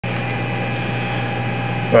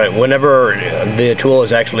Right, whenever the tool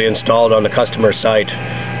is actually installed on the customer site,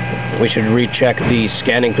 we should recheck the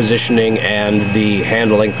scanning positioning and the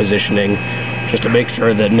handling positioning just to make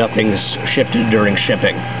sure that nothing's shifted during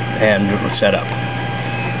shipping and setup.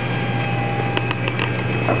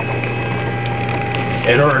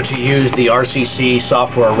 In order to use the RCC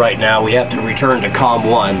software right now, we have to return to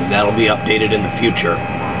COM1. That'll be updated in the future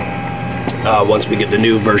once we get the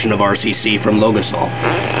new version of RCC from Logasol.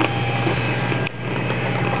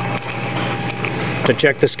 To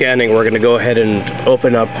check the scanning, we're going to go ahead and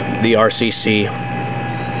open up the RCC.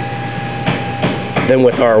 Then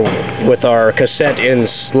with our cassette in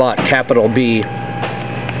slot capital B,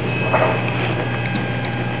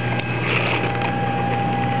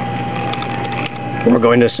 we're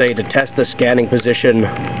going to say to test the scanning position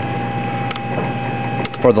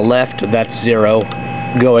for the left, that's 0.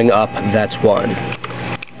 Going up, that's 1.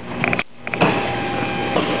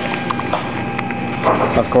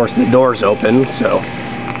 Of course, the door's open, so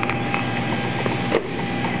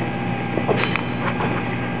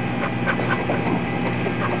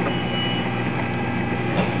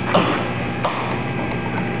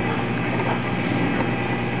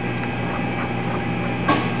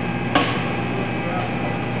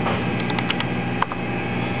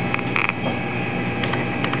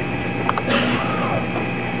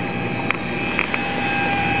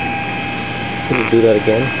can you do that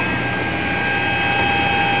again?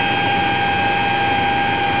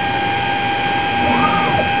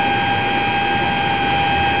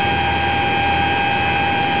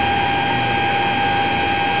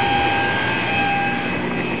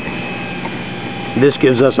 This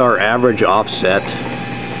gives us our average offset,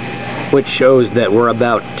 which shows that we're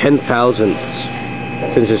about 10 thousandths,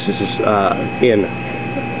 since this is in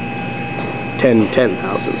 10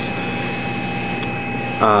 thousandths.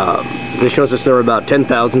 This shows us that we're about 10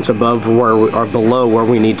 thousandths above where we are, below where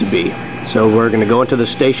we need to be. So we're going to go into the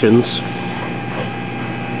stations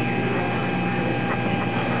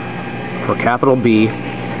for capital B.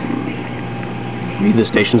 Read the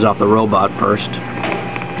stations off the robot first.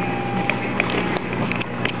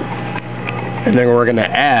 And then we're going to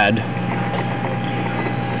add,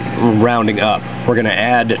 rounding up, we're going to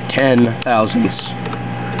add 10 thousandths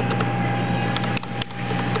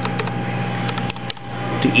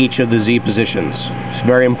to each of the Z positions. It's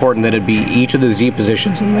very important that it be each of the Z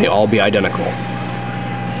positions and they all be identical.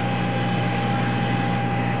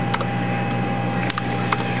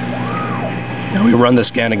 Now we run the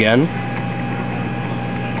scan again.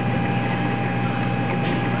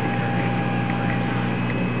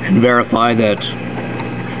 And verify that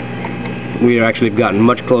we actually have gotten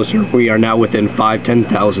much closer. We are now within 5/10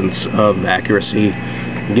 thousandths of accuracy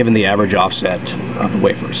given the average offset of the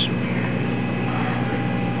wafers.